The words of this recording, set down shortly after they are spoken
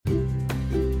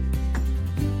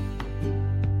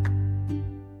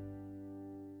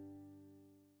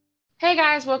Hey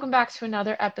guys, welcome back to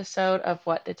another episode of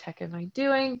What the Tech Am I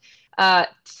Doing?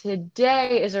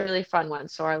 Today is a really fun one.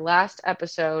 So, our last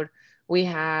episode, we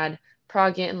had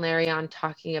Pragya and Larry on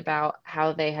talking about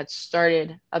how they had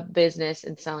started a business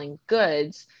in selling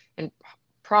goods and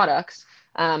products.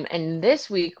 And this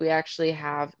week, we actually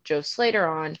have Joe Slater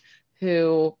on,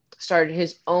 who started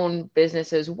his own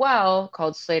business as well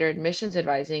called Slater Admissions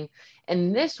Advising.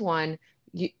 And this one,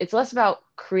 it's less about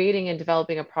creating and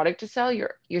developing a product to sell.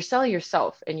 You're selling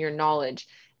yourself and your knowledge,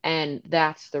 and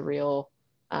that's the real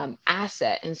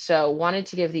asset. And so, wanted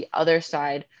to give the other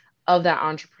side of that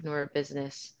entrepreneur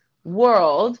business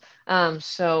world.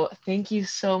 So, thank you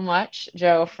so much,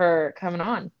 Joe, for coming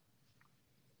on.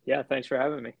 Yeah, thanks for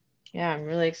having me. Yeah, I'm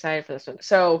really excited for this one.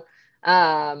 So,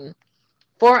 um,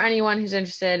 for anyone who's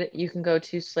interested, you can go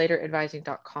to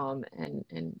slateradvising.com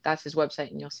and that's his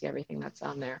website, and you'll see everything that's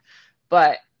on there.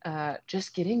 But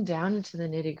just getting down into the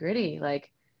nitty gritty,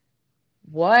 like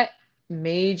what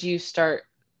made you start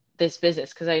this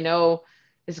business? Because I know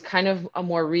it's kind of a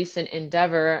more recent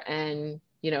endeavor, and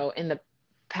in the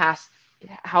past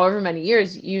however many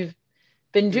years, you've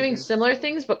been doing hmm similar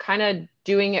things, but kind of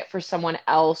doing it for someone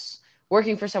else,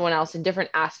 working for someone else in different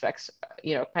aspects,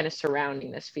 kind of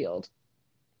surrounding this field.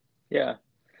 Yeah.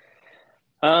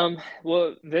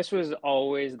 Well, this was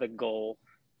always the goal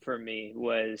for me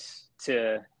was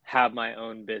to have my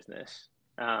own business.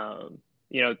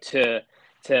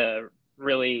 To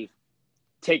really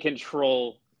take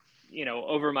control,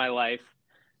 over my life,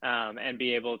 and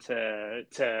be able to,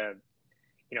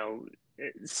 you know,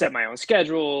 set my own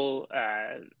schedule,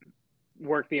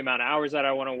 work the amount of hours that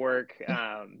I want to work,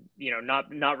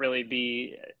 not really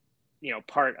be,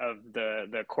 part of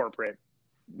the corporate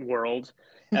world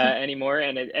anymore.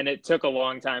 And it took a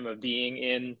long time of being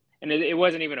in, and it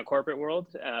wasn't even a corporate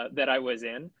world that I was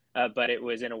in, but it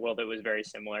was in a world that was very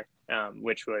similar,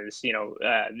 which was,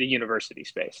 the university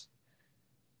space.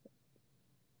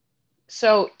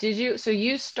 So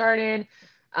you started,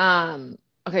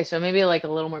 okay, so maybe like a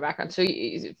little more background.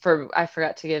 I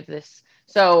forgot to give this.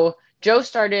 So Joe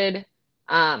started,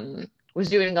 was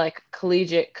doing like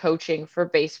collegiate coaching for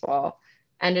baseball,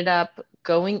 ended up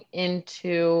going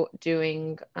into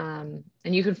doing, and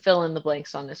you can fill in the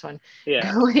blanks on this one,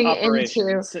 Yeah, going into,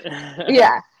 operations.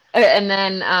 yeah, and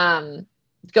then,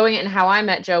 going in, how I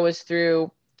met Joe was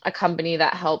through a company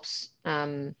that helps,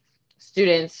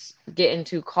 students get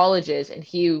into colleges, and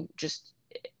he just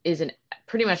is an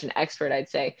pretty much an expert, I'd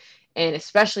say, and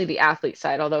especially the athlete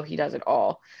side, although he does it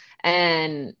all.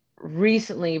 And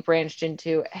recently branched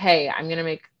into, hey, I'm going to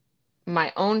make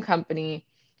my own company,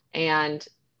 and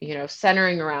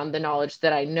centering around the knowledge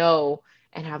that I know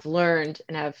and have learned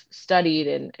and have studied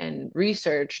and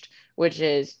researched, which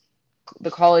is the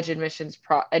college admissions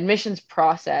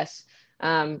process,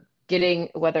 getting,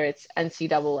 whether it's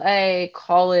NCAA,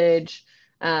 college,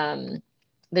 um,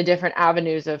 the different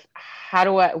avenues of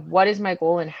what is my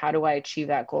goal and how do I achieve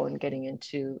that goal, and getting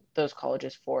into those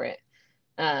colleges for it.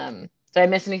 Did I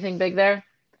miss anything big there?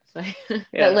 So, that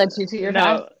Yeah, led you to your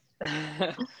path?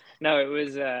 no, no, it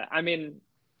was, I mean,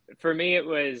 for me, it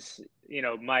was,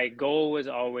 my goal was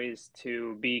always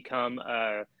to become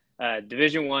a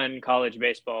Division I college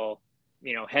baseball,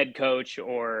 head coach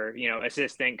or,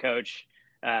 assistant coach,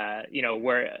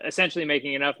 where essentially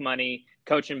making enough money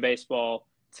coaching baseball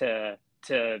to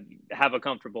have a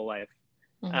comfortable life.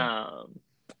 Hmm. Um,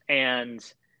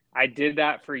 and I did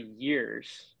that for years.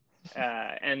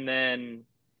 And then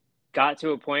got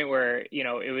to a point where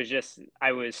it was just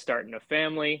I was starting a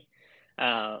family,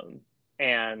 um,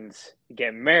 and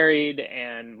getting married,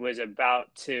 and was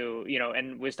about to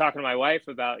and was talking to my wife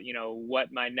about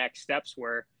what my next steps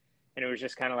were, and it was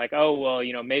just kind of like, oh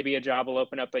well, maybe a job will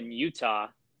open up in Utah,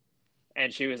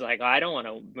 and she was like, I don't want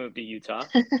to move to Utah,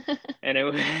 and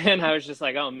it and I was just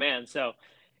like, oh man, so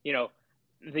you know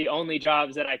the only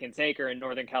jobs that I can take are in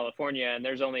Northern California, and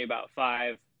there's only about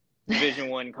five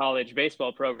Division I college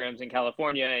baseball programs in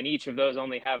California, and each of those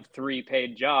only have three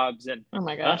paid jobs. And Oh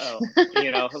my gosh.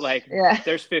 uh-oh, like Yeah.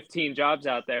 there's 15 jobs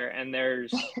out there, and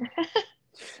there's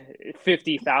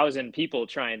 50,000 people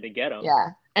trying to get them.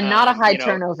 Yeah. And not a Um, high you know,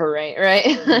 turnover rate,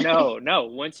 right? no,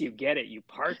 once you get it, you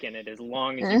park in it as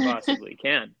long as you possibly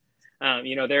can.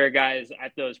 There are guys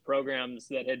at those programs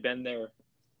that had been there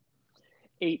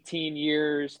 18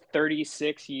 years,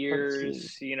 36 Oh,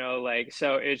 geez. years,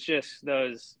 so it's just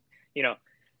those, you know,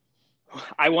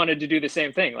 I wanted to do the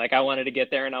same thing. Like I wanted to get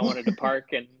there and I wanted to park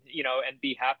and, and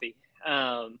be happy.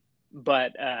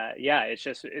 But yeah,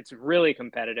 it's really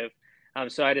competitive.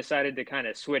 So I decided to kind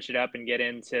of switch it up and get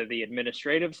into the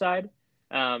administrative side.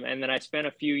 And then I spent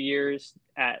a few years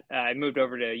I moved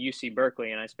over to UC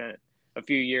Berkeley, and I spent a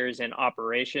few years in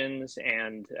operations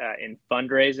and in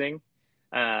fundraising,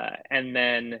 and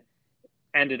then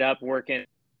ended up working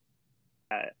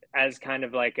as kind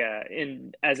of like a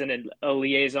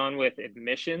liaison with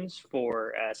admissions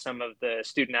for some of the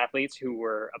student athletes who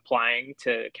were applying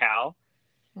to Cal.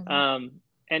 And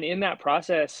in that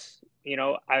process,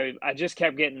 I just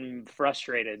kept getting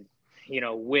frustrated,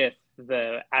 with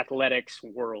the athletics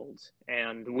world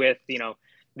and with, the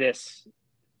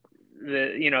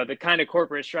kind of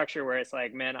corporate structure where it's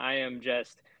like, man, I'm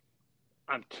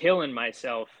killing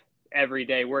myself every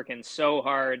day working so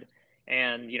hard.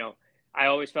 And, I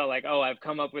always felt like, oh, I've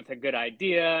come up with a good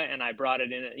idea and I brought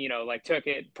it in, took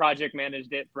it, project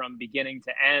managed it from beginning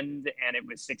to end, and it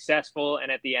was successful. And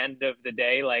at the end of the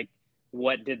day, like,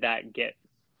 what did that get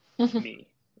me?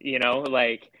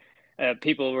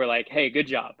 People were like, hey, good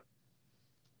job.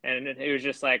 And it was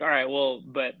just like, all right, well,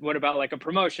 but what about like a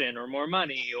promotion or more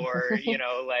money or,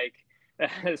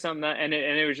 something and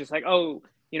it was just like, oh,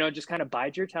 just kind of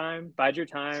bide your time,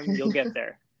 you'll get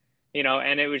there.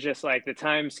 And it was just like the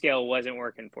time scale wasn't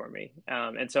working for me.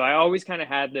 And so I always kind of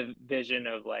had the vision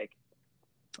of like,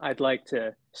 I'd like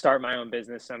to start my own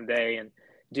business someday and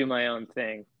do my own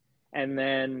thing.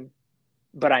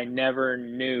 But I never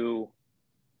knew,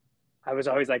 I was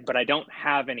always like, but I don't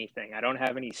have anything. I don't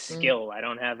have any skill. I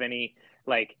don't have any,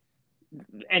 like,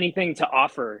 anything to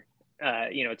offer,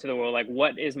 to the world. Like,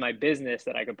 what is my business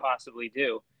that I could possibly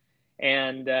do?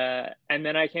 And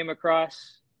then I came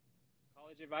across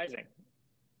college advising. I had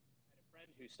a friend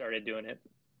who started doing it,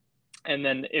 and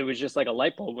then it was just like a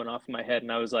light bulb went off in my head,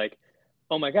 and I was like,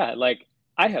 oh my God, like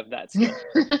I have that skill.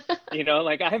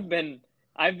 Like I've been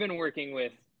working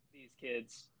with these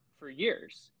kids for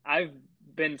years. I've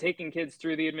been taking kids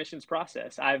through the admissions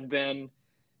process. I've been,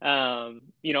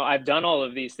 I've done all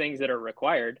of these things that are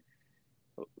required.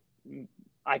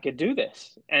 I could do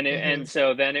this. And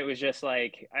so then it was just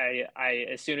like, I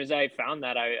as soon as I found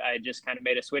that, I just kind of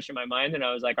made a switch in my mind, and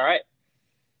I was like, all right,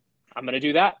 I'm going to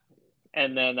do that.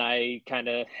 And then I kind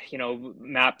of,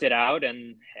 mapped it out,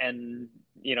 and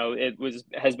it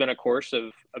has been a course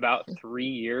of about 3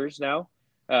 years now,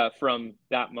 from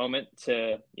that moment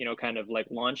to, kind of like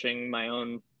launching my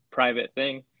own private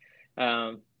thing.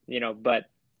 But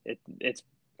it's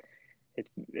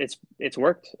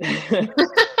worked.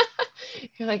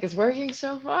 You're like, it's working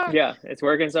so far. Yeah, it's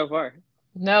working so far.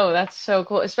 No, that's so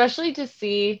cool, especially to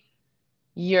see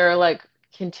your like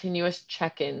continuous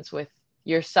check-ins with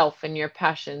yourself and your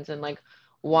passions and like,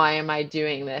 why am I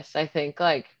doing this? I think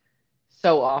like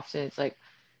so often it's like,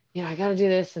 I got to do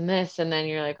this and this, and then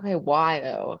you're like, okay, why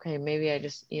though? Okay, maybe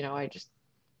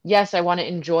yes, I want to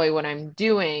enjoy what I'm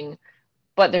doing,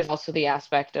 but there's also the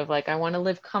aspect of like, I want to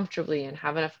live comfortably and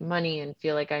have enough money and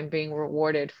feel like I'm being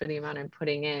rewarded for the amount I'm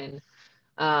putting in.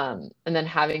 And then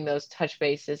having those touch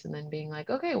bases and then being like,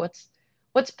 okay, what's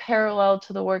parallel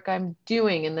to the work I'm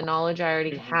doing and the knowledge I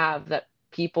already have that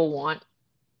people want,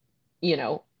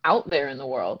 out there in the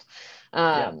world.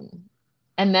 And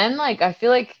then like, I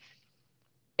feel like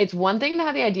it's one thing to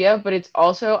have the idea, but it's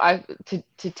also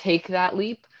to take that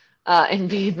leap, and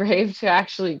be brave to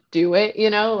actually do it,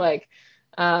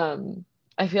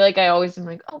 I feel like I always am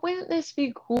like, oh, wouldn't this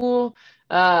be cool?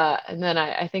 And then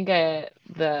I think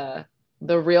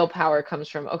the real power comes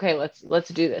from, okay, let's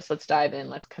do this. Let's dive in.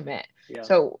 Let's commit. Yeah.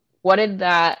 So what did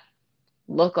that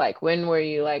look like? When were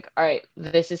you like, all right,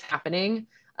 this is happening?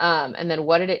 And then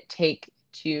what did it take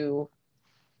to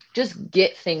just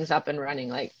get things up and running,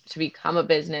 like to become a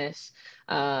business,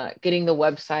 getting the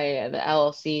website, the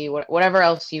LLC, whatever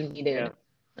else you needed?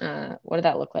 Yeah. What did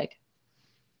that look like?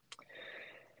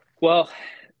 Well,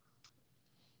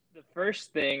 the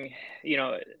first thing,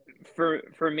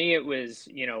 for me, it was,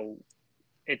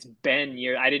 it's been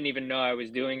years. I didn't even know I was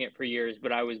doing it for years,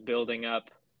 but I was building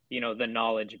up, the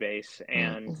knowledge base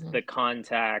and the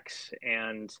contacts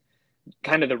and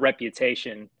kind of the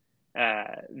reputation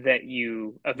that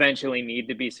you eventually need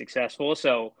to be successful.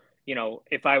 So,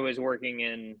 if I was working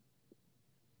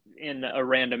in a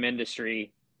random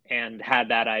industry and had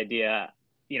that idea,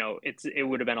 it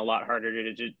would have been a lot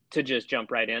harder to just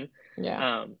jump right in.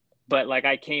 Yeah. But like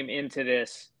I came into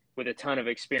this with a ton of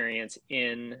experience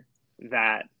in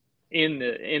that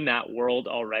world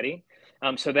already.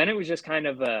 So then it was just kind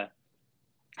of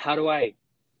how do I,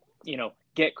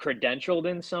 get credentialed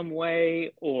in some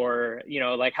way, or,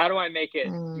 like, how do I make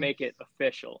it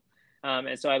official?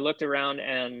 And so I looked around,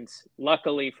 and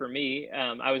luckily for me,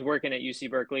 I was working at UC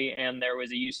Berkeley, and there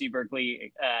was a UC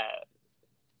Berkeley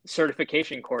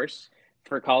certification course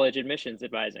for college admissions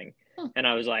advising. And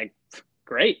I was like,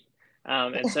 great.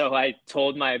 And so I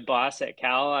told my boss at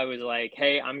Cal, I was like,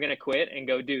 hey, I'm going to quit and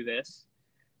go do this.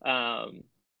 But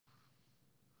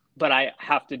I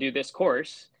have to do this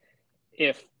course.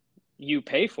 If you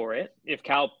pay for it, if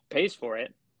Cal pays for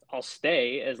it, I'll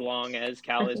stay as long as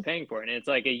Cal is paying for it. And it's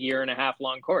like a year and a half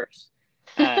long course.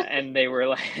 And they were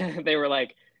like, they were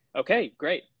like, okay,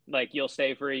 great. Like you'll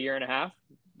stay for a year and a half.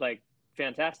 Like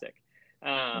fantastic.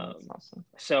 That's awesome.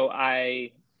 So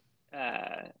I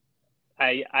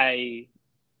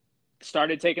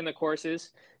started taking the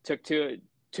courses, took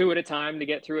two at a time to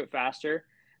get through it faster.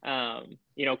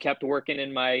 Kept working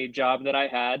in my job that I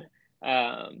had,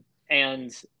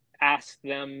 and asked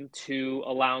them to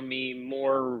allow me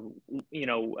more,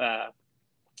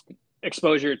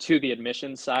 exposure to the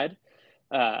admissions side,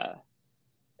 uh,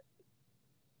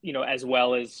 as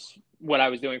well as what I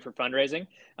was doing for fundraising.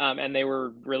 And they were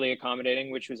really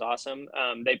accommodating, which was awesome.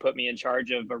 They put me in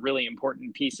charge of a really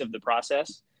important piece of the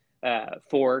process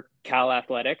for Cal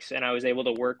Athletics, and I was able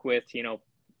to work with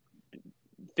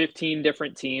 15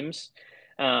 different teams,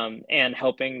 and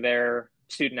helping their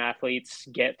student athletes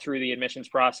get through the admissions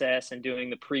process and doing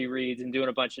the pre-reads and doing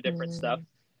a bunch of different stuff.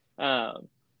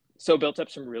 So built up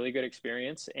some really good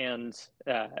experience and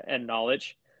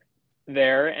knowledge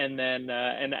there. And then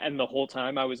and the whole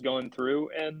time I was going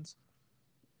through and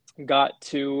got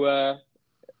to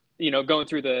going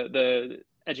through the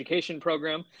education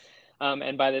program.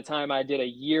 And by the time I did a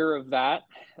year of that,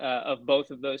 of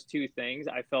both of those two things,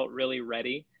 I felt really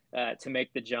ready to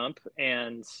make the jump,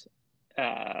 and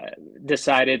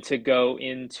decided to go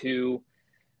into.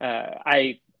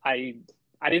 I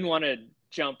didn't want to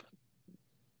jump,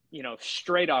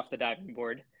 straight off the diving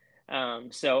board.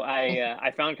 So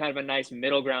I found kind of a nice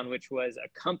middle ground, which was a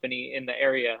company in the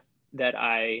area that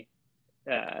I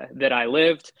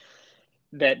lived,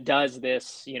 that does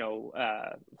this,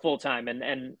 full time,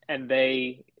 and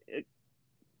they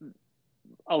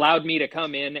allowed me to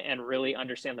come in and really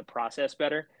understand the process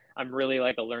better. I'm really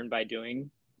like a learn by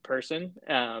doing person,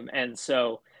 and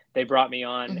so they brought me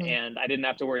on, and I didn't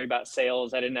have to worry about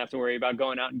sales. I didn't have to worry about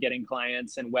going out and getting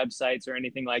clients and websites or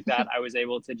anything like that. I was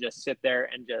able to just sit there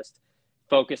and just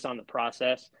focus on the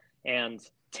process and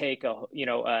take a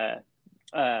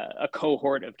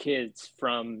cohort of kids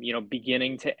from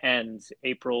beginning to end,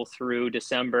 April through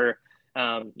December,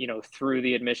 through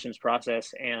the admissions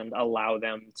process, and allow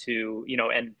them to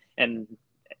and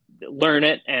learn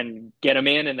it and get them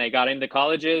in. And they got into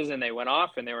colleges and they went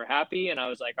off and they were happy, and I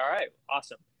was like, all right,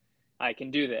 awesome, I can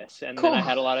do this. And Cool. then I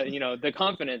had a lot of the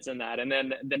confidence in that. And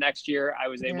then the next year I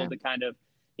was able to kind of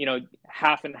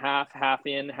half and half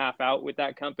in, half out with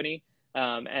that company.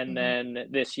 And then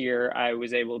this year I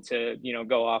was able to,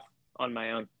 go off on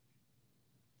my own.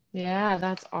 Yeah,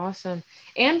 that's awesome.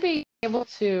 And being able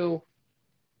to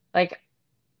like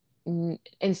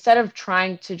instead of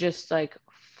trying to just like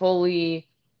fully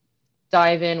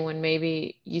dive in when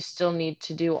maybe you still need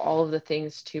to do all of the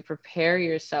things to prepare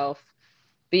yourself,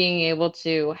 being able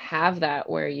to have that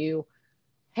where you,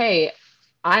 hey,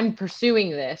 I'm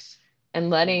pursuing this, and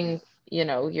letting,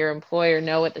 your employer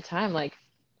know at the time, like,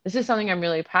 this is something I'm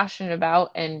really passionate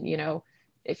about. And,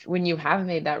 if when you have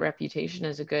made that reputation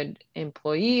as a good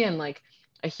employee and like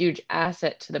a huge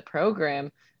asset to the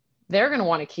program, they're going to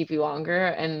want to keep you longer,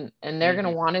 and they're going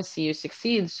to want to see you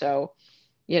succeed. So,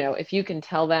 if you can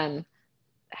tell them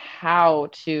how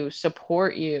to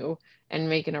support you and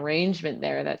make an arrangement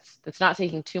there that's not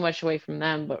taking too much away from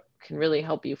them but can really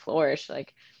help you flourish,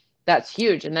 like that's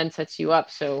huge, and then sets you up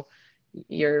so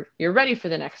you're ready for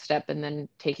the next step, and then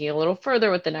taking a little further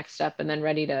with the next step, and then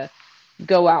ready to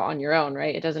go out on your own,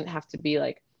 right? It doesn't have to be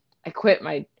like, I quit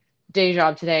my day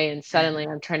job today and suddenly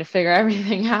I'm trying to figure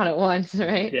everything out at once,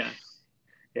 right?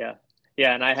 Yeah.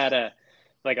 And I had a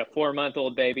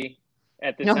 4-month-old baby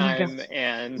at the Oh my time, gosh.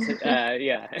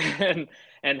 and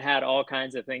and had all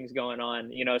kinds of things going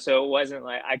on, so it wasn't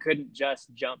like I couldn't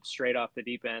just jump straight off the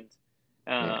deep end,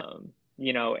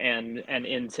 Yeah. and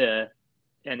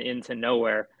into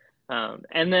nowhere.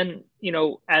 And then,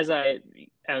 as I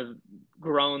have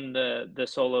grown the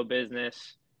solo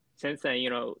business since then,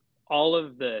 all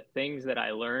of the things that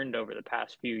I learned over the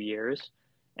past few years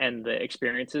and the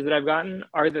experiences that I've gotten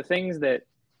are the things that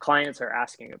clients are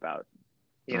asking about,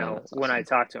 Oh, that's when I awesome.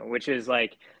 talk to them, which is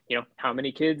like, how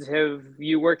many kids have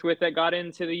you worked with that got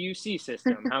into the UC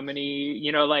system? How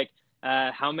many,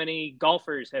 how many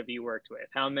golfers have you worked with?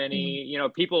 How Mm-hmm. many,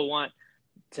 people want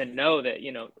to know that,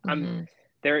 Mm-hmm.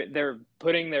 they're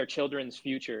putting their children's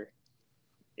future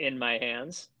in my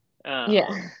hands. Yeah.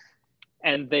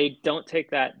 And they don't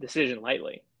take that decision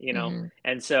lightly, Mm-hmm.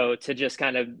 and so to just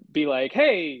kind of be like,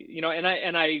 hey,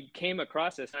 and I came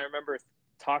across this, and I remember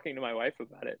talking to my wife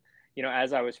about it,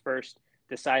 as I was first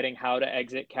deciding how to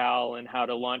exit Cal and how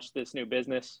to launch this new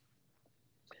business.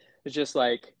 It's just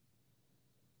like,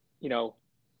 you know,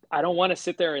 I don't want to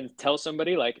sit there and tell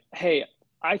somebody like, hey,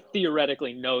 I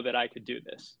theoretically know that I could do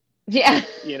this. Yeah.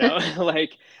 You know,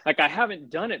 like I haven't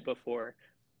done it before,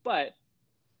 but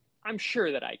I'm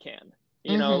sure that I can.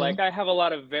 You know, Hmm. like I have a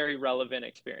lot of very relevant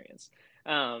experience.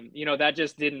 You know, that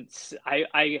just didn't.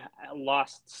 I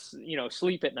lost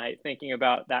sleep at night thinking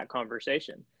about that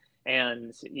conversation,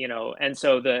 and and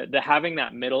so the having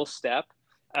that middle step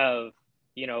of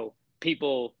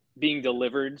people being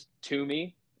delivered to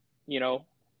me, you know,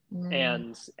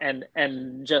 Mm.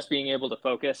 and just being able to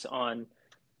focus on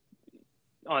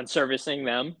servicing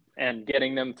them and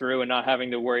getting them through and not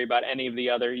having to worry about any of the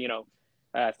other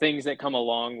things that come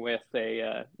along with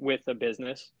a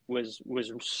business was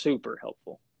super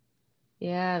helpful.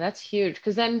 Yeah, that's huge.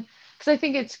 Because I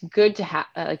think it's good to have,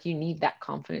 like, you need that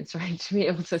confidence, right, to be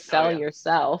able to Oh sell yeah.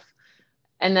 yourself.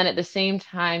 And then at the same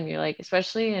time, you're like,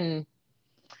 especially in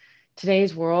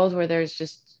today's world where there's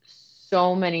just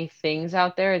so many things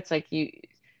out there, it's like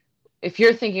if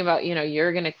you're thinking about,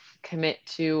 you're going to commit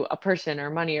to a person or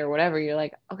money or whatever, you're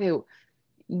like, okay,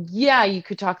 yeah, you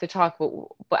could talk the talk,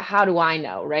 but how do I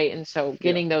know, right? And so Yeah.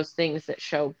 getting those things that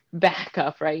show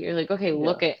backup, right? You're like, okay, Yeah.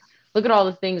 look at all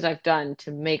the things I've done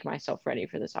to make myself ready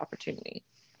for this opportunity.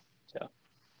 Yeah.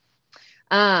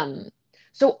 Um,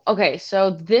 so okay,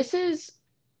 so this is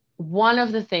one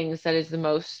of the things that is the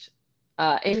most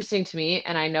interesting to me,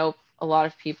 and I know a lot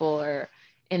of people are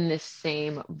in this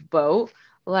same boat.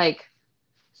 Like,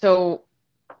 so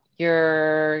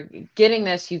you're getting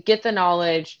this, you get the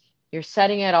knowledge, you're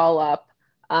setting it all up.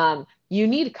 You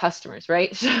need customers,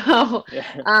 right? So,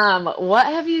 Yeah. what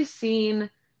have you seen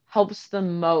helps the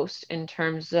most in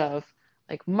terms of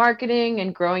like marketing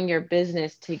and growing your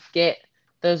business to get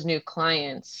those new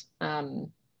clients,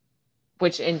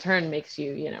 which in turn makes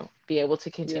you, be able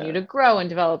to continue Yeah. to grow and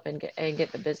develop and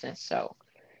get the business. So,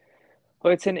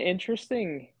 Well, it's an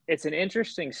interesting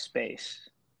space,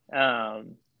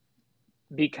 um,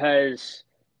 because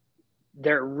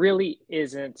there really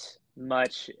isn't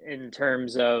much in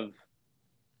terms of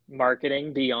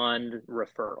marketing beyond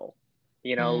referral.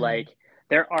 mm, Like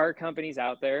there are companies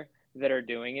out there that are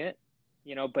doing it,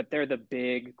 but they're the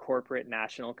big corporate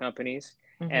national companies,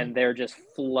 mhm, and they're just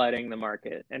flooding the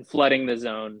market and flooding the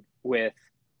zone with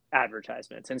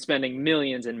advertisements and spending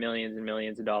millions and millions and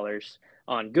millions of dollars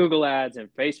on Google ads and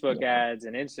Facebook yeah, ads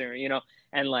and Instagram,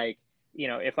 and like,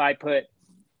 if I put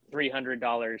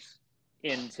 $300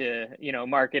 into,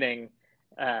 marketing,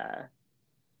 uh,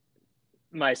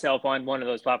 myself on one of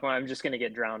those platforms, I'm just going to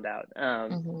get drowned out.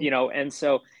 mhm, And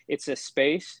so it's a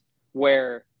space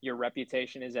where your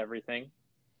reputation is everything,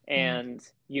 mhm, and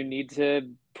you need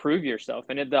to prove yourself.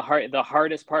 And the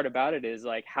hardest part about it is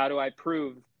like, how do I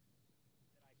prove that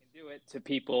I can do it to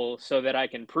people so that I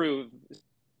can prove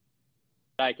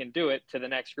that I can do it to the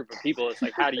next group of people? It's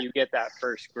like, how do you get that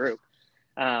first group?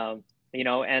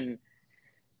 And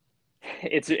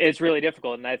it's really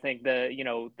difficult. And I think the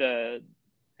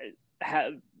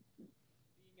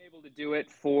being able to do it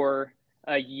for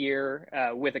a year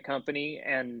with a company,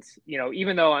 and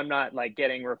even though I'm not like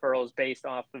getting referrals based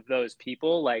off of those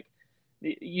people, like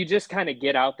you just kind of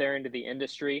get out there into the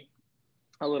industry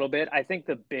a little bit. I think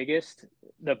the biggest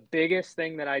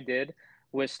thing that I did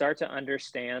was start to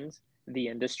understand the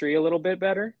industry a little bit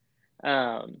better,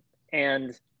 um,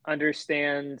 and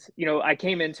understand. I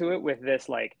came into it with this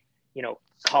like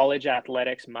college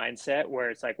athletics mindset where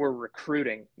it's like we're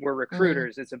mm,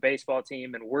 recruiters. It's a baseball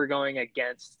team, and we're going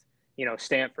against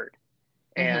Stanford,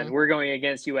 and mhm, we're going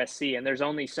against USC, and there's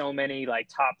only so many like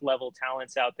top level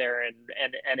talents out there, and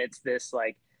it's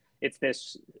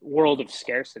this world of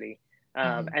scarcity.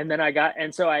 mhm.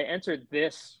 And so I entered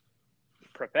this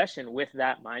profession with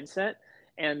that mindset,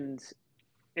 and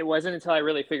it wasn't until I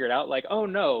really figured out like, oh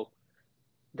no,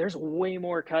 there's way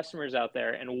more customers out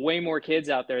there and way more kids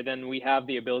out there than we have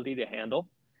the ability to handle.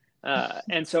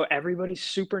 And so everybody's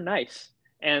super nice.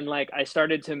 And like I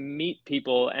started to meet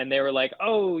people, and they were like,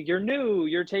 "Oh, you're new.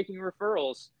 You're taking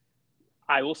referrals.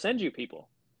 I will send you people."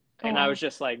 Oh And I was wow.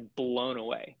 just like blown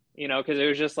away, because it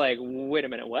was just like, "Wait a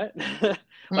minute, what?"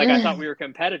 Like I thought Mm. we were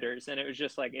competitors, and it was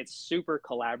just like it's super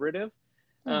collaborative.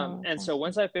 Oh, that's And so awesome.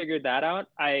 once I figured that out,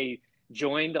 I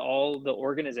joined all the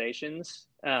organizations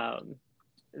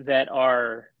that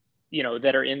are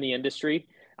in the industry: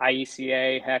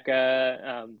 IECA,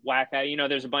 HECA, WACA.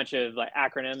 There's a bunch of like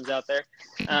acronyms out there,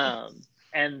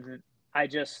 and I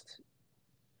just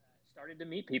started to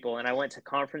meet people, and I went to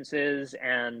conferences,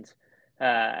 and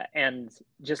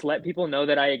just let people know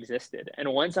that I existed.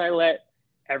 And once I let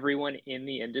everyone in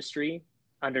the industry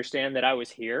understand that I was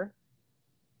here,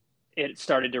 it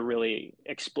started to really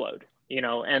explode.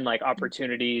 and like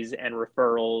opportunities and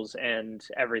referrals and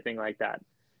everything like that.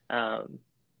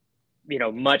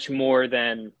 Much more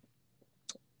than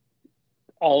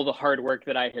all the hard work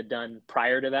that I had done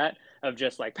prior to that, of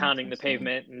just like pounding the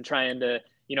pavement and trying to,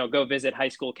 go visit high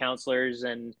school counselors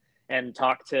and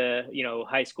talk to,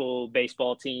 high school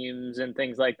baseball teams and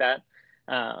things like that.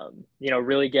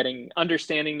 Really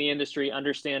understanding the industry,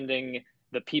 understanding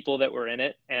the people that were in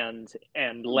it, and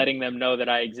letting them know that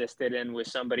I existed and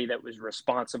was somebody that was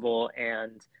responsible,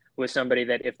 and was somebody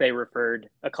that if they referred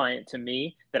a client to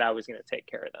me, that I was going to take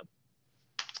care of them.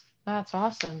 That's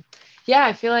awesome. Yeah,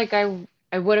 I feel like I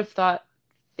would have thought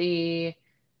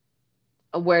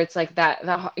where it's like that,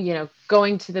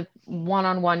 going to the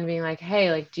one-on-one, being like,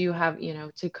 hey, like, do you have,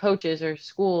 to coaches or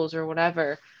schools or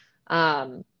whatever.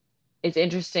 It's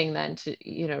interesting then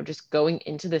to, just going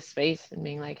into this space and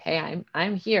being like, hey,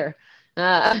 I'm here.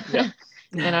 Yeah.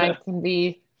 And I can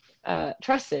be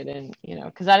trusted, and,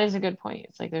 because that is a good point.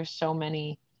 It's like, there's so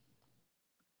many,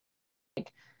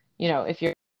 like, if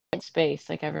you're in space,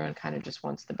 like, everyone kind of just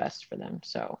wants the best for them.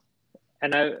 So.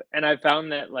 And I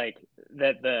found that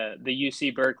the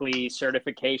UC Berkeley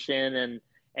certification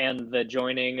and the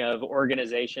joining of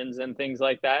organizations and things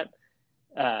like that,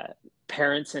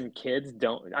 parents and kids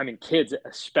kids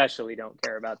especially don't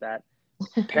care about that.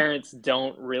 Parents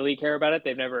don't really care about it.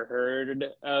 They've never heard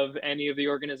of any of the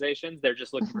organizations. They're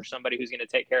just looking for somebody who's going to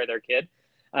take care of their kid.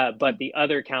 But the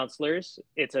other counselors,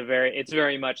 it's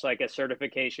very much like a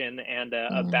certification and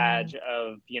a badge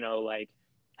of, like,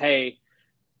 hey,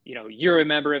 you're a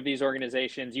member of these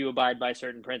organizations, you abide by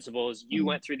certain principles, you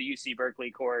went through the UC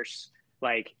Berkeley course,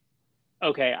 like,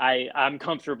 okay, I'm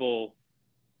comfortable,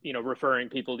 referring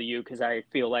people to you because I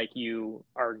feel like you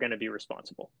are going to be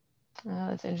responsible. Oh,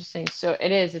 that's interesting. So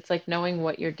it's like knowing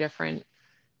what your different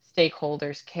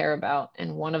stakeholders care about.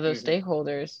 And one of those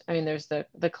stakeholders, I mean, there's the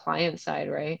client side,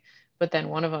 right? But then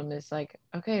one of them is like,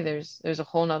 okay, there's a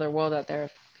whole nother world out there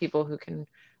of people who can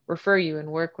refer you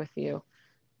and work with you.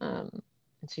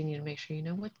 And so you need to make sure you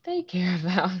know what they care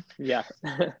about. Yeah.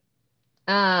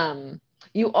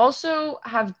 You also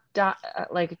have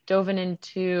dove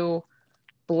into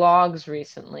blogs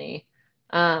recently.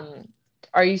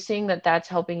 Are you seeing that that's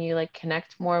helping you like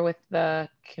connect more with the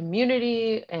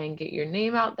community and get your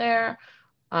name out there?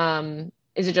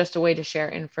 Is it just a way to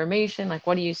share information? Like,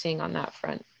 what are you seeing on that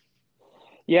front?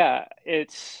 Yeah,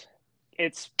 it's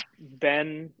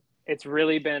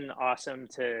really been awesome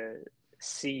to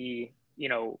see,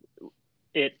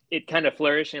 it kind of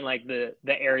flourish in like the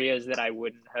areas that I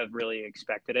wouldn't have really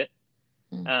expected it.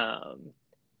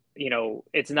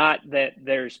 It's not that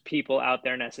there's people out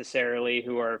there necessarily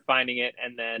who are finding it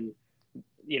and then,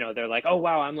 they're like, oh,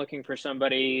 wow, I'm looking for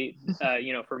somebody,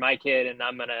 for my kid, and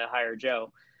I'm going to hire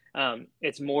Joe.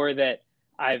 It's more that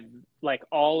I've, like,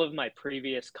 all of my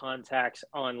previous contacts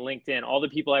on LinkedIn, all the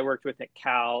people I worked with at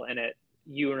Cal and at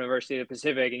University of the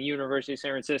Pacific and University of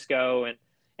San Francisco,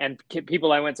 and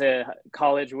people I went to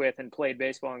college with and played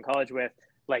baseball in college with,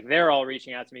 like, they're all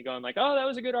reaching out to me going like, oh, that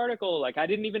was a good article. Like, I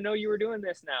didn't even know you were doing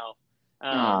this now.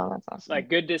 Oh, that's awesome. Like,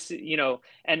 good to see,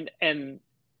 and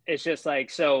it's just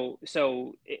like,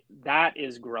 that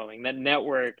is growing. That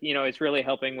network, it's really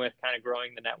helping with kind of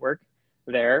growing the network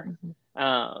there.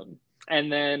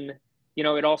 And then,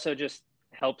 it also just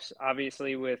helps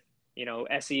obviously with,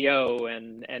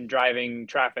 SEO and driving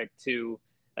traffic to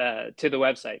the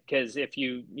website. Cause if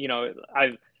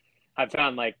I've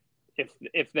found, like,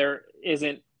 if there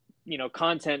isn't,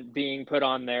 content being put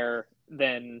on there,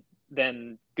 then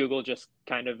Google just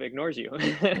kind of ignores you.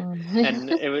 And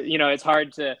it's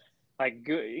hard to, like,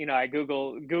 I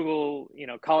Google,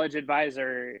 college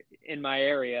advisor in my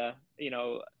area,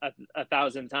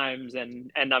 1,000 times,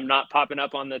 and I'm not popping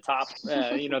up on the top,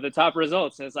 the top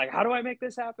results. And it's like, how do I make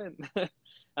this happen?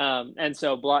 And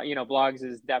so blogs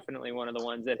is definitely one of the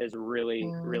ones that has really,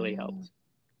 really helped.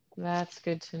 That's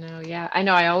good to know. Yeah, I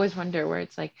know. I always wonder where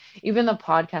it's like, even the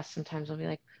podcast, sometimes I'll be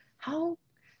like,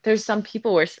 there's some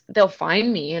people where they'll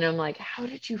find me and I'm like, how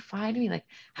did you find me? Like,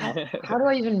 how do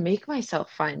I even make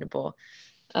myself findable?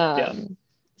 Yeah.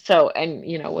 So, and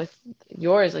with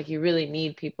yours, like, you really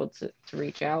need people to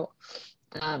reach out.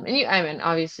 And I mean,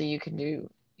 obviously you can do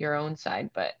your own side,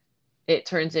 but it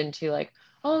turns into like,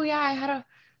 oh yeah, I had a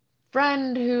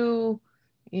friend who,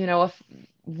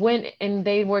 went and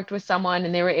they worked with someone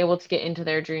and they were able to get into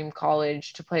their dream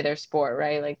college to play their sport,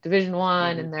 right? Like Division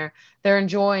I, and they're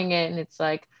enjoying it. And it's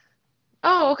like,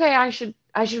 oh, okay, I should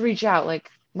reach out. Like,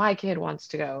 my kid wants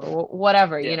to go, or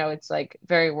whatever, it's like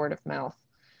very word of mouth.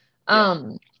 Yeah.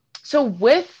 So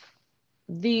with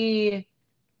the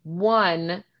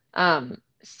one,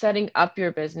 setting up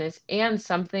your business and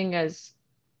something as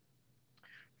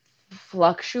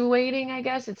fluctuating, I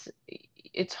guess.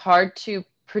 It's hard to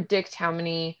predict how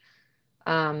many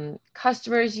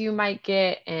customers you might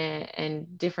get,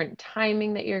 and different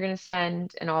timing that you're going to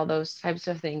spend and all those types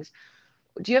of things.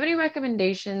 Do you have any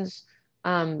recommendations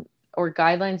or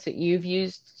guidelines that you've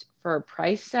used for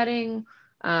price setting?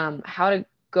 How to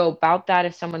go about that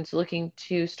if someone's looking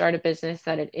to start a business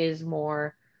that it is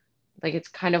more like it's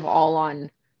kind of all on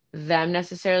them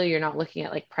necessarily. You're not looking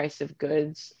at like price of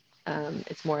goods.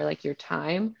 It's more like your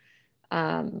time.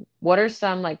 What are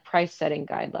some like price setting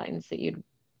guidelines that you'd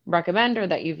recommend or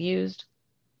that you've used?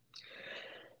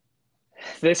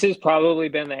 This has probably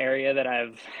been the area that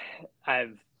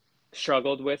I've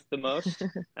struggled with the most.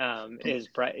 Is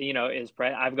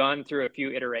I've gone through a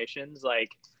few iterations, like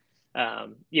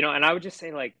and I would just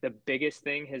say like the biggest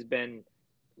thing has been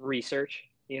research,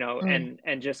 Mm,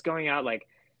 and just going out, like,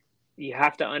 you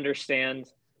have to understand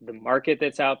the market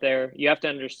that's out there. You have to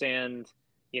understand,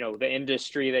 the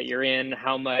industry that you're in,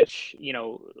 how much,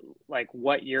 like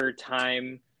what your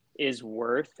time is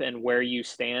worth and where you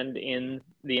stand in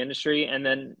the industry. And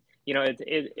then,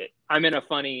 I'm in a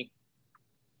funny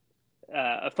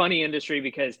industry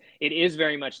because it is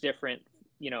very much different,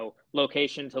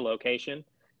 location to location.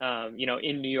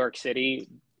 In New York City,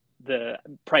 the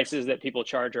prices that people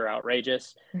charge are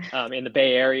outrageous. In the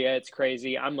Bay Area, it's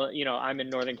crazy. I'm in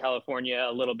Northern California,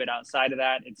 a little bit outside of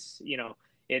that.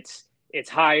 It's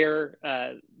higher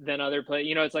than other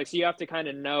places. It's like, so you have to kind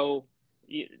of know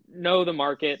the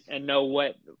market and know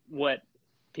what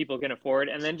people can afford,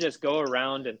 and then just go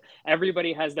around, and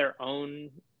everybody has their own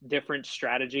different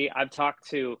strategy. I've talked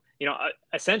to,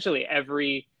 essentially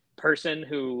every person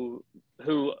who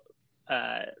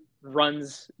uh,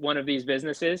 runs one of these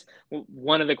businesses.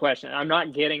 One of the questions, I'm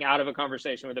not getting out of a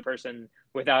conversation with a person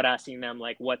without asking them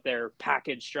like what their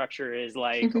package structure is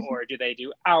like, or do they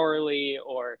do hourly,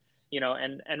 or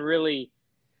and really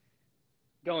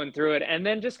going through it, and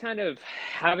then just kind of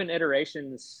having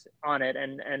iterations on it,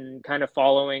 and kind of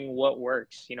following what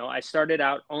works. I started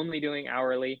out only doing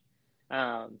hourly,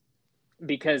 um,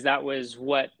 because that was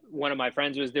what one of my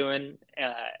friends was doing.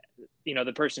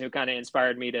 The person who kind of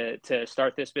inspired me to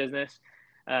start this business.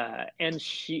 And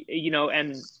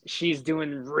she's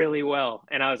doing really well.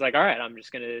 And I was like, all right, I'm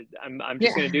just gonna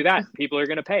yeah. do that. People are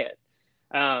gonna pay it.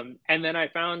 And then I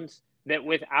found that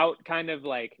without kind of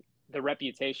like the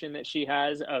reputation that she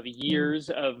has of Mm, years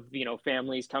of,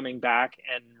 families coming back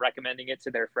and recommending it to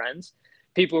their friends,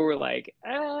 people were like,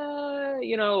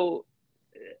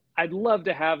 I'd love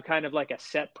to have kind of like a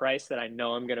set price that I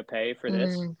know I'm going to pay for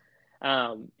this. mm.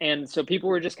 And so people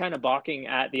were just kind of balking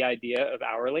at the idea of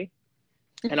hourly.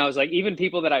 And I was like, even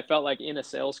people that I felt like in a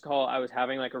sales call I was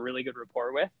having like a really good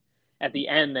rapport with, at the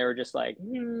end, they were just like,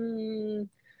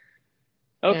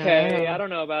 okay, I Oh, don't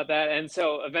know about that. And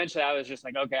so eventually I was just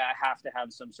like, okay, I have to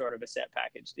have some sort of a set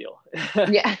package deal.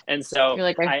 yeah. And so You're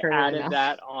like, I've I heard added enough.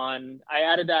 that on, I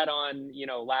added that on,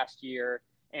 last year,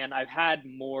 and I've had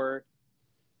more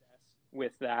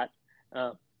with that,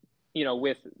 uh,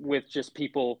 with just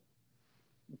people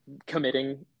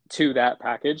committing to that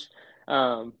package.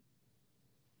 Um,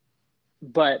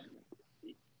 but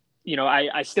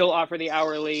I still offer the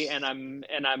hourly, and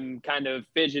I'm kind of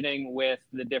fidgeting with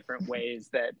the different ways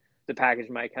that the package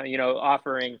might come,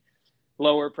 offering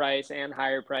lower price and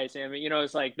higher price. And,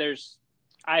 it's like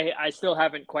I still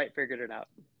haven't quite figured it out.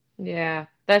 Yeah,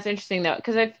 that's interesting though,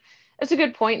 because I've that's a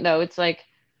good point though. It's like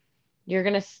you're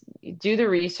gonna do the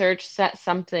research, set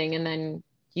something, and then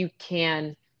you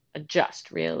can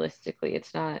adjust realistically.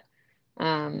 It's not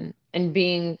and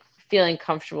being feeling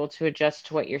comfortable to adjust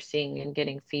to what you're seeing and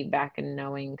getting feedback and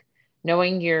knowing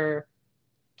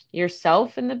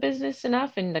yourself in the business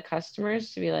enough and the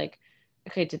customers to be like,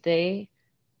 okay, did they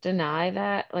deny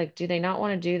that? Like, do they not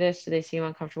want to do this? Do they seem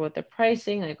uncomfortable with the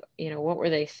pricing? Like, what were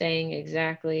they saying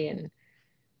exactly?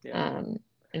 Yeah. Um,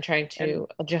 and trying And to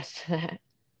adjust to that.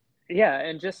 yeah,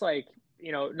 and just like,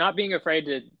 not being afraid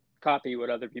to copy what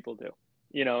other people do,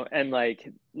 and like,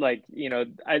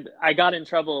 I got in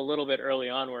trouble a little bit early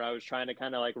on where I was trying to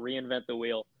kind of like reinvent the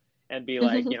wheel and be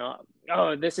like,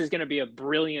 oh, this is going to be a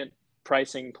brilliant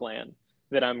pricing plan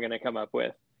that I'm going to come up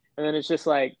with. And then it's just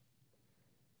like,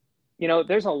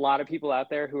 there's a lot of people out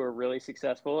there who are really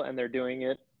successful and they're doing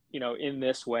it, in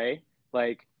this way.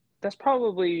 Like, that's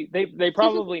probably, they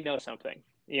probably know something,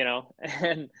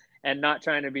 and not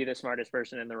trying to be the smartest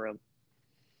person in the room.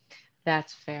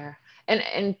 That's fair.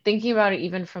 And thinking about it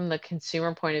even from the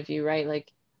consumer point of view, right?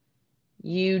 Like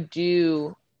you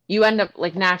do you end up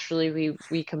like naturally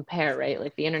we compare, right?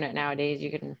 Like the internet nowadays,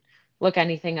 you can look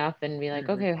anything up and be like,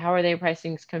 Hmm. okay, how are they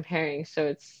pricings comparing? So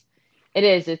it's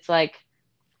like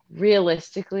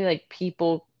realistically like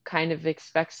people kind of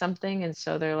expect something. And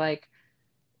so they're like,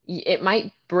 it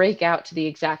might break out to the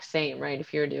exact same, right?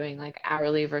 If you're doing like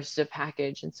hourly versus a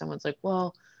package and someone's like,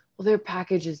 well, their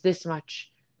package is this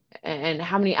much and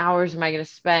how many hours am I going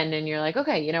to spend? And you're like,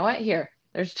 okay, you know what? Here,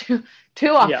 there's two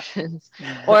Yeah. options.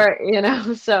 Or,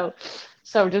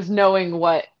 so just knowing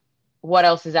what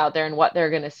else is out there and what they're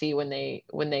going to see when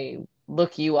they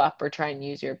look you up or try and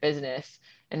use your business,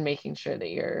 and making sure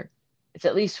that it's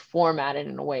at least formatted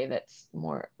in a way that's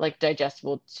more like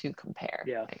digestible to compare,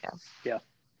 Yeah. I guess. Yeah.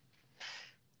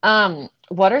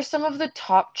 What are some of the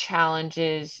top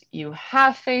challenges you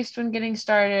have faced when getting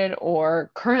started or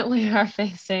currently are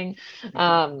facing,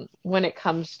 when it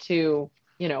comes to,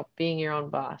 being your own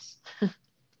boss?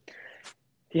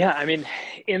 Yeah, I mean,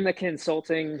 in the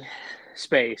consulting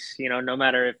space, no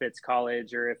matter if it's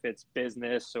college or if it's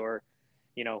business or,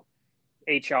 you know,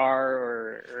 HR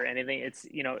or anything,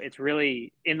 it's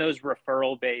really in those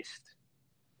referral based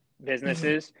Mhm.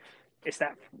 businesses, it's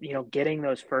that, getting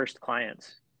those first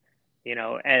clients,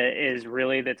 is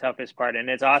really the toughest part. And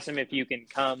it's awesome if you can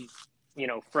come,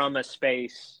 from a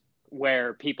space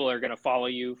where people are going to follow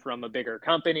you from a bigger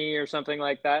company or something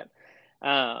like that.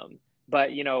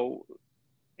 But,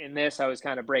 in this, I was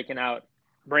kind of breaking out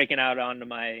onto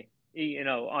my,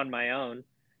 on my own.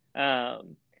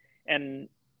 Um, and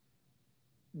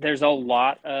there's a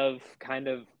lot of kind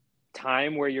of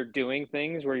time where you're doing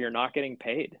things where you're not getting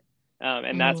paid.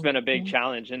 And that's been a big Mhm.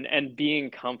 challenge, and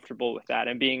being comfortable with that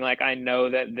and being like, I know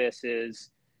that this is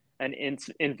an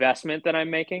investment that I'm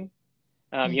making.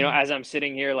 Mhm. As I'm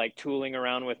sitting here, like tooling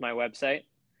around with my website,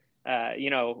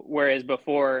 whereas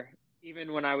before,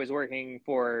 even when I was working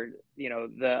for,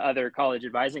 the other college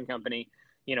advising company,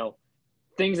 you know,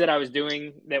 things that I was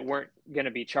doing that weren't going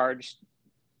to be charged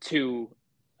to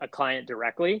a client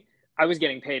directly, I was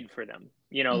getting paid for them.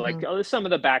 Like Mhm. some of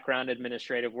the background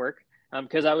administrative work,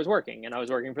 because I was working and I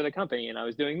was working for the company and I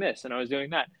was doing this and I was doing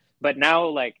that. But now,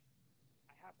 like,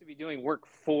 I have to be doing work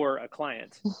for a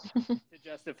client to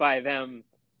justify them being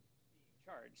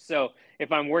charged. So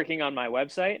if I'm working on my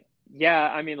website,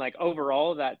 yeah, I mean, like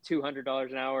overall, that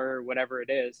 $200 an hour or whatever it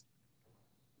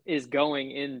is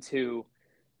going into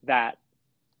that,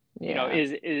 Yeah.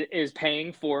 is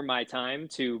paying for my time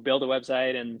to build a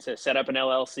website and to set up an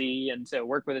LLC and to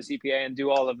work with a CPA and do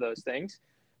all of those things.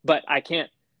 But I can't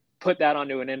put that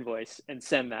onto an invoice and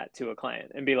send that to a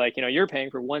client and be like, you're paying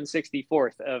for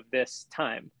 1/64th of this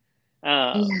time.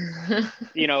 Um,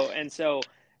 and so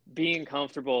being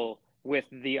comfortable with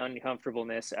the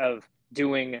uncomfortableness of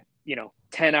doing,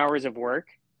 10 hours of work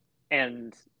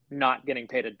and not getting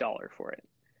paid a dollar for it,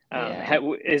 Yeah.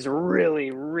 is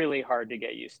really, really hard to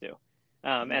get used to.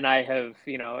 And I have,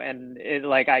 and it,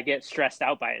 like, I get stressed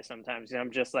out by it sometimes.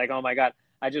 I'm just like, oh my God,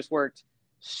 I just worked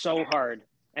so hard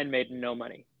and made no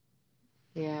money,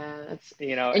 Yeah, and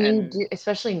you and do,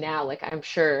 especially now, like I'm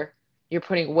sure you're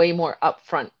putting way more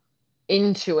upfront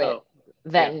into it oh,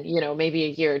 yeah, than, maybe a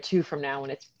year or two from now when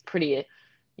it's pretty,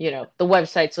 the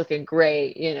website's looking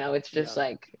great, it's just yeah,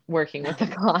 like working with the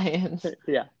clients.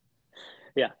 yeah,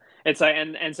 yeah. It's like,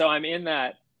 and so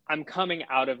I'm coming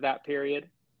out of that period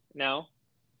now,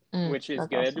 which is That's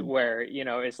good, awesome. where,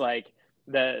 it's like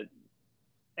the,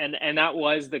 and that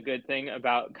was the good thing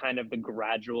about kind of the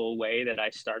gradual way that I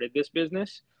started this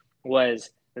business, was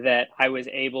that I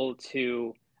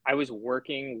was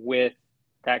working with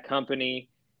that company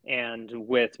and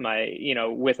with my,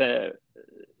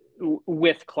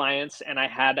 with clients, and I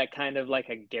had a kind of like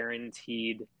a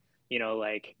guaranteed,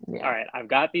 like, all Yeah. right, I've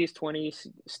got these 20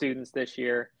 students this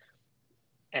year,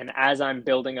 and as I'm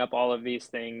building up all of these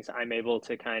things, I'm able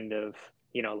to kind of,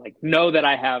 like, know that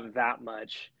I have that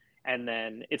much. And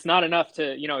then it's not enough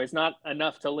to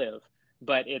live,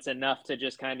 but it's enough to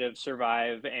just kind of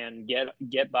survive and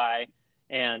get by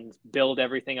and build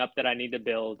everything up that I need to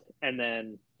build. And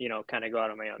then, kind of go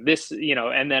out on my own.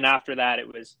 And then after that,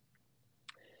 it was,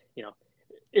 you know,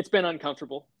 it's been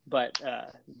uncomfortable, but,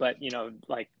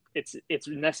 like, it's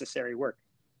necessary work.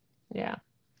 Yeah.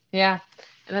 Yeah.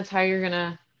 And that's how you're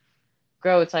gonna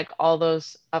grow. It's like all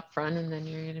those upfront, and then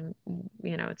you're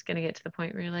gonna, it's gonna get to the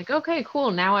point where you're like, okay,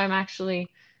 cool. Now I'm actually,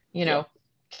 you Yeah. know,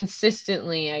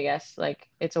 consistently, I guess, like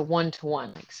it's a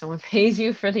one-to-one. Like someone pays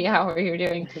you for the hour you're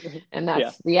doing, and Yeah.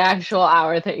 that's the actual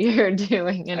hour that you're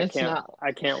doing, and I it's can't, not.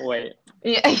 I can't wait.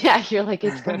 Yeah, yeah. You're like,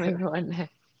 it's coming one day.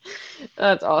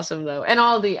 That's awesome though, and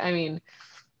all the, I mean,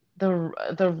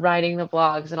 the writing the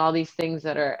blogs and all these things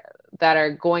that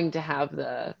are going to have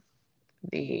the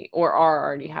or are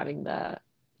already having the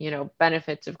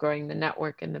benefits of growing the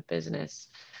network and the business.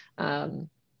 um,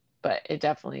 but it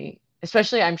definitely,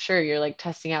 especially, I'm sure you're like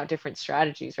testing out different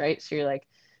strategies, right? So you're like,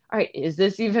 all right, is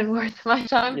this even worth my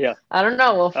time? Yeah. I don't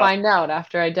know. We'll Oh, find out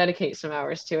after I dedicate some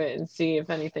hours to it and see if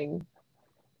anything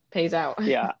pays out.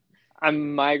 yeah.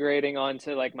 I'm migrating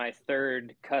onto like my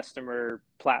third customer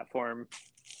platform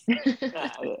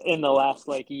in the last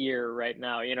like year right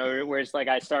now, where it's like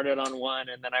I started on one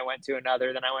and then I went to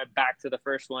another, then I went back to the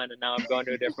first one, and now I'm going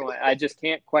to a different one. I just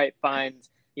can't quite find,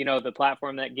 the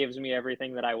platform that gives me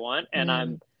everything that I want. And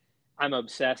Mm, I'm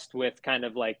obsessed with kind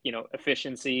of like,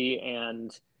 efficiency uh,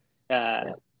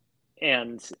 yeah.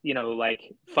 and,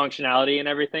 like functionality and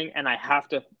everything. And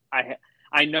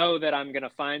I know that I'm going to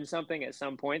find something at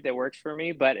some point that works for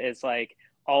me, but it's like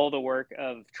all the work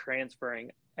of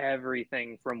transferring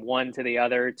everything from one to the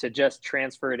other to just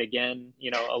transfer it again,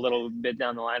 a little bit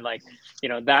down the line, like,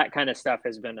 that kind of stuff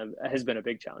has been a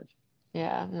big challenge.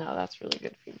 Yeah, no, that's really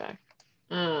good feedback.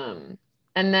 And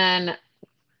then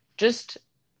just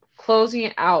closing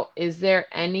it out, is there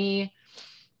any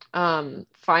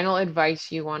final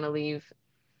advice you want to leave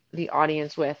the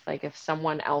audience with? Like if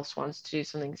someone else wants to do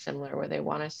something similar where they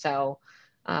want to sell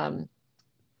um,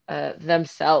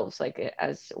 themselves, like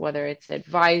as whether it's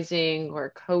advising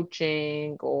or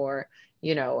coaching or,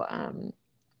 you know,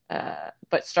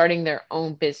 but starting their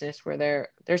own business where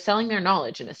they're selling their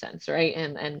knowledge in a sense, right?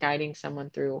 And guiding someone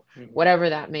through Mm-hmm. whatever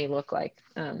that may look like.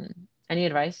 Any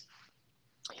advice?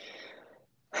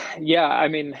 Yeah, I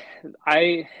mean,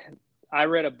 I I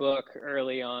read a book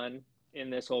early on in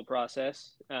this whole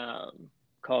process,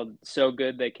 called "So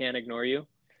Good They Can't Ignore You,"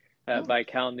 Oh. by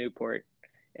Cal Newport,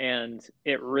 and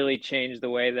it really changed the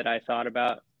way that I thought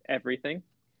about everything.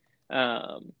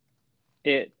 Um,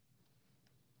 it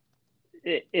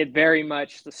it very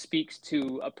much speaks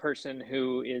to a person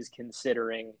who is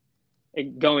considering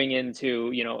going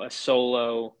into, a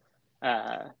solo,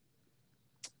 uh,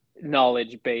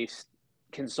 knowledge based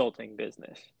consulting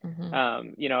business. Hmm.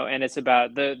 And it's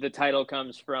about the title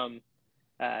comes from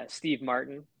Steve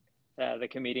Martin, the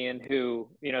comedian, who,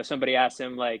 somebody asked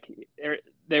him, like,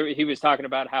 he was talking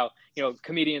about how,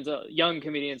 comedians, young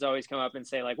comedians always come up and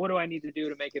say, like, what do I need to do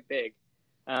to make it big?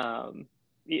 Um,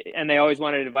 and they always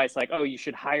wanted advice like, oh, you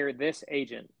should hire this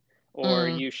agent, or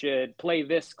Mm. you should play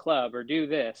this club or do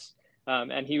this.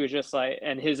 And he was just like,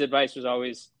 and his advice was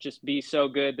always just be so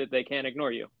good that they can't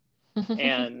ignore you.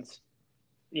 And,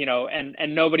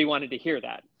 and nobody wanted to hear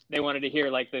that. They wanted to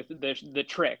hear like the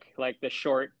trick, like the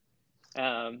short,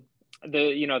 um,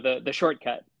 the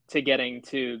shortcut to getting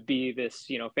to be this,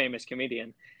 famous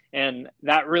comedian. And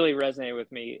that really resonated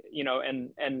with me,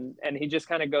 and he just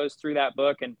kind of goes through that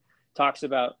book and talks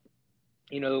about,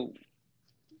 you know,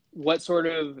 what sort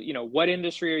of, what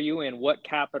industry are you in? What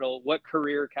capital, what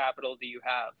career capital do you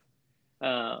have?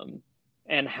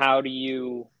 And how do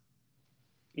you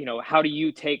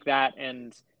take that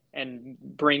and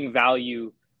bring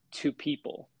value to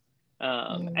people?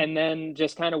 Mm. And then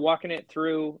just kind of walking it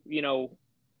through,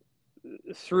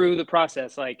 through the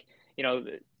process, like,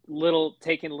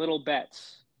 taking little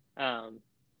bets, um,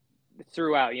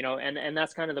 throughout, and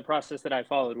that's kind of the process that I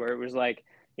followed, where it was like,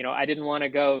 I didn't want to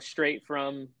go straight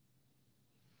from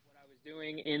what I was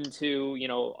doing into,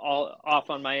 all off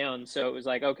on my own. So it was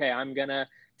like, okay, I'm gonna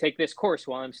take this course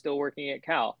while I'm still working at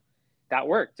Cal. That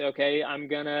worked. Okay, I'm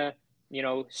gonna,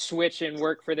 switch and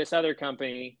work for this other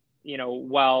company,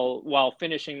 while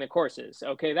finishing the courses.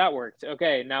 Okay, that worked.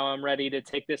 Okay, now I'm ready to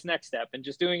take this next step, and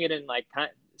just doing it in like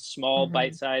small Hmm.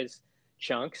 bite-sized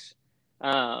chunks.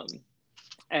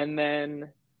 And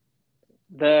then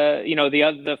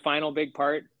the final big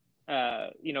part,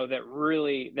 that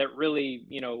really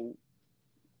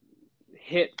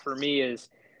hit for me is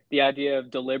the idea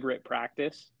of deliberate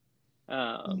practice,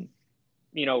 um,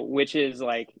 which is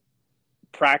like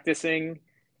practicing.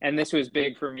 And this was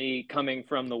big for me coming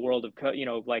from the world of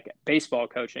like baseball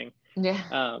coaching, Yeah.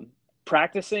 um,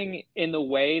 practicing in the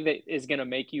way that is going to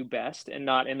make you best and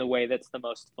not in the way that's the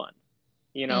most fun.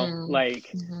 Mm. Like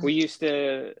Hmm. we used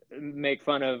to make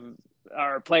fun of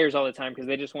our players all the time because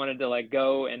they just wanted to like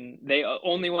go, and they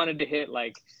only wanted to hit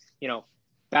like, you know,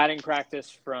 batting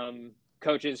practice from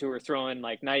coaches who were throwing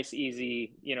like nice,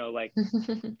 easy, like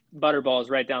butter balls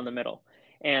right down the middle.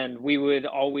 And we would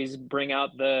always bring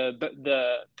out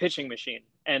the pitching machine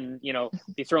and,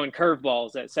 be throwing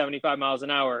curveballs at 75 miles an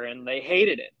hour, and they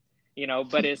hated it,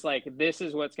 but it's like, this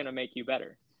is what's going to make you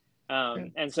better.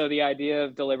 And so the idea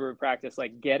of deliberate practice,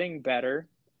 like getting better,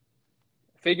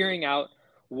 figuring out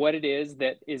what it is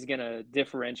that is going to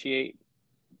differentiate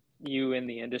you in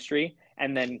the industry,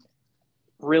 and then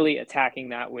really attacking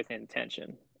that with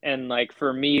intention. And like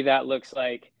for me, that looks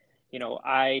like,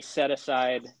 I set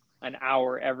aside an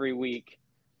hour every week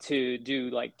to do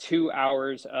like 2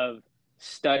 hours of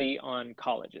study on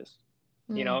colleges.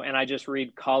 and I just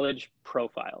read college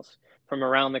profiles from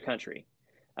around the country,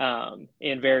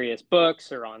 in various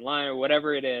books or online or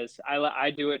whatever it is.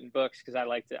 I do it in books because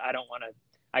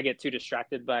I get too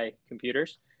distracted by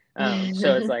computers.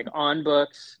 So it's like on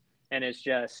books, and it's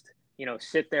just,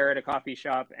 sit there at a coffee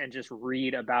shop and just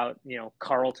read about,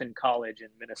 Carleton College in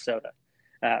Minnesota,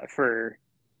 for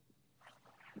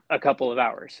a couple of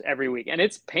hours every week. And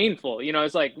it's painful.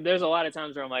 It's like, there's a lot of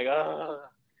times where I'm like, oh,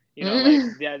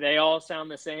 like they all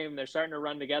sound the same. They're starting to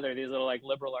run together, these little like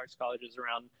liberal arts colleges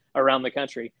around the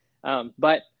country.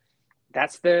 But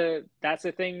that's the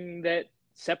thing that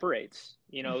separates,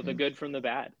 the good from the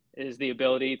bad, is the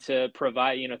ability to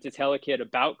provide, to tell a kid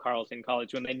about Carleton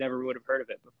College when they never would have heard of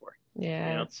it before.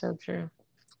 Yeah, that's so true.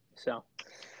 So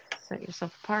set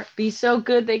yourself apart. Be so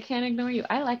good they can't ignore you.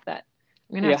 I like that.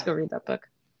 I'm gonna have to go read that book.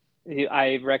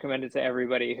 I recommend it to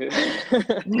everybody who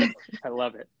I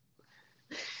love it.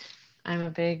 I'm a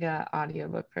big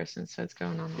audiobook person, so it's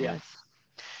going on the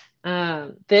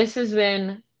list. This has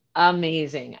been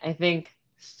amazing. I think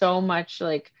so much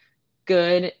like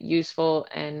good, useful,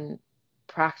 and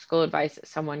practical advice that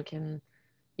someone can,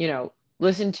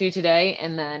 listen to today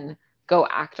and then go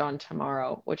act on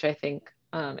tomorrow, which I think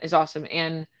is awesome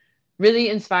and really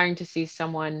inspiring to see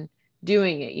someone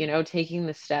doing it, taking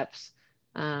the steps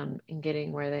and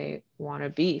getting where they want to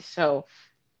be. So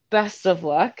best of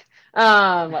luck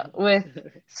with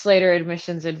Slater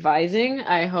Admissions Advising.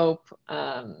 I hope,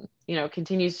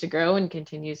 continues to grow and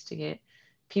continues to get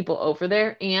people over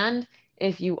there. And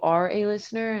if you are a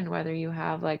listener, and whether you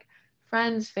have like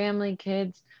friends, family,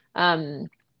 kids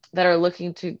that are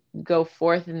looking to go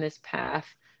forth in this path,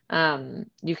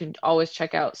 you can always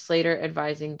check out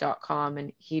slateradvising.com,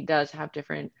 and he does have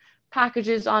different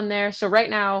packages on there. So right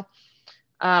now,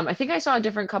 I think I saw a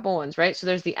different couple ones, right? So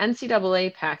there's the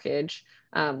NCAA package,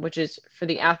 which is for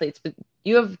the athletes, but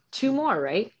you have two more,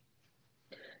 right?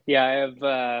 Yeah, I have,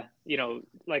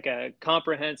 like a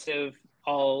comprehensive,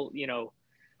 all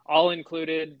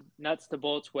included, nuts to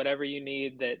bolts, whatever you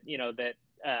need that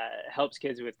helps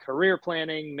kids with career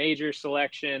planning, major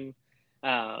selection,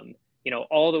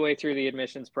 all the way through the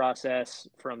admissions process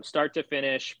from start to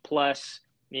finish, plus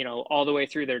all the way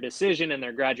through their decision and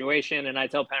their graduation. And I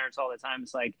tell parents all the time,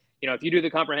 it's like, if you do the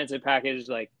comprehensive package,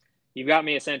 like, you've got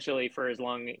me essentially for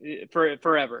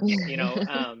forever,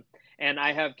 and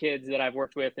I have kids that I've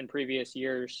worked with in previous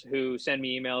years who send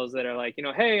me emails that are like,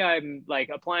 hey, I'm like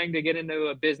applying to get into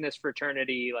a business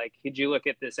fraternity. Like, could you look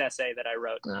at this essay that I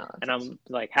wrote? Oh, and I'm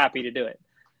like happy to do it.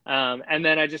 And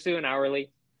then I just do an hourly,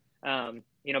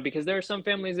 because there are some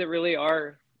families that really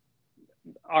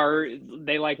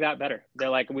they like that better. They're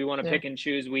like, we want to pick and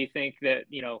choose. We think that,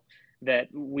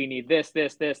 that we need this,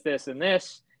 and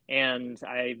this. And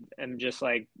I am just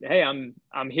like, hey, I'm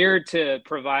here to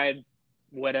provide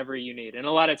whatever you need. And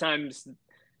a lot of times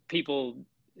people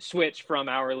switch from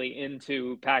hourly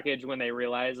into package when they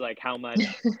realize like how much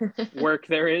work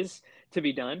there is to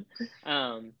be done.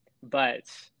 But,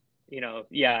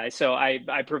 so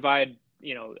I provide,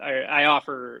 I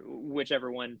offer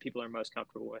whichever one people are most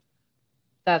comfortable with.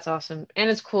 That's awesome. And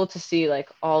it's cool to see like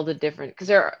all the different, because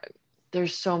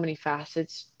there's so many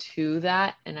facets to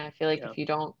that. And I feel like if you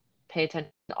don't pay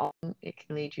attention to all of them, it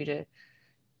can lead you to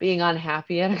being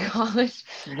unhappy at a college.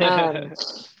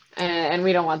 And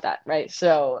we don't want that, right?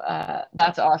 So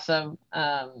that's awesome.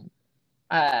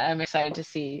 I'm excited to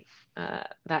see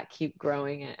that keep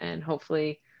growing, and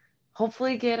hopefully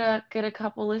get a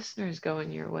couple listeners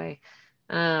going your way.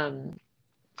 You've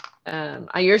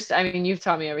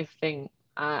taught me everything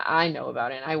I know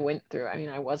about it. I went through.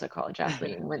 I was a college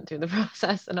athlete and went through the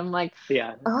process, and I'm like,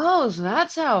 oh, so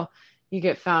that's how you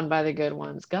get found by the good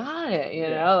ones. Got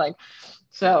it.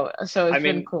 So it's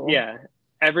been cool. Yeah.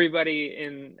 Everybody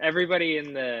in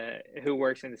who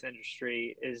works in this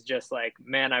industry is just like,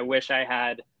 man, I wish I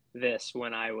had this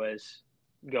when I was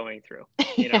going through,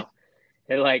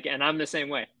 and I'm the same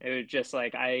way. It was just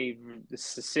like, I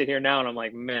sit here now and I'm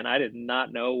like, man, I did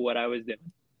not know what I was doing.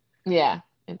 Yeah.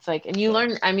 It's like, and you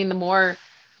learn, the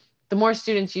more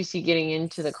students you see getting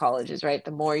into the colleges, right?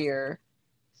 The more you're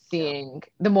seeing,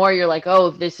 the more you're like,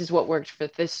 oh, this is what worked for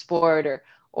this sport,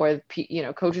 or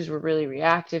coaches were really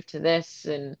reactive to this.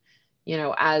 And,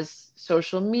 as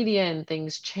social media and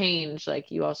things change,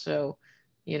 like you also,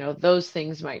 those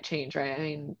things might change,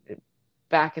 right?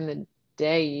 Back in the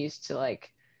day, you used to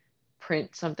like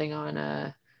print something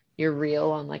on your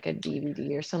reel on like a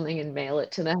DVD or something and mail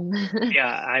it to them.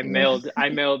 I mailed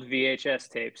VHS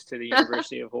tapes to the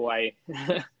University of Hawaii,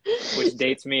 which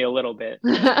dates me a little bit.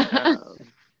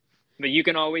 But you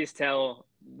can always tell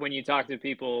when you talk to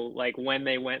people, like when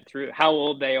they went through, how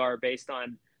old they are based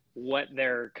on what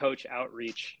their coach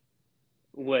outreach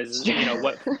was,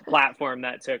 what platform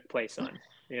that took place on,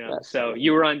 so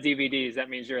you were on DVDs. That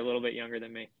means you're a little bit younger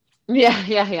than me.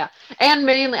 Yeah. And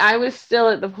mainly I was still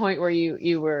at the point where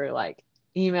you were like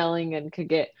emailing and could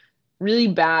get really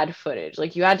bad footage.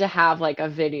 Like you had to have like a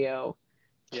video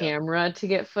camera to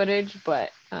get footage.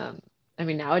 But I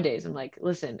mean, nowadays I'm like,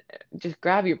 listen, just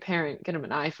grab your parent, get them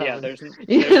an iPhone. Yeah, there's no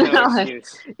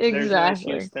excuse. Exactly. There's no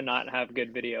excuse to not have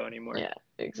good video anymore. Yeah,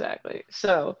 exactly.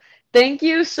 So thank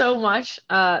you so much.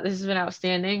 This has been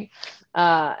outstanding,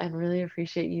 and really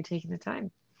appreciate you taking the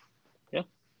time. Yeah,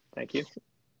 thank you.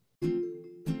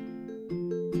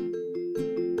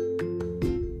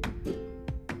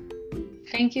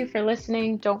 Thank you for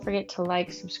listening. Don't forget to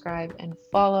like, subscribe, and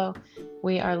follow.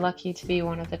 We are lucky to be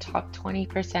one of the top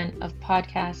 20% of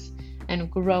podcasts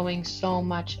and growing so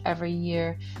much every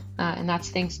year. And that's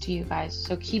thanks to you guys.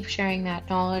 So keep sharing that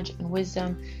knowledge and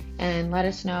wisdom and let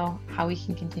us know how we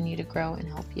can continue to grow and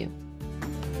help you.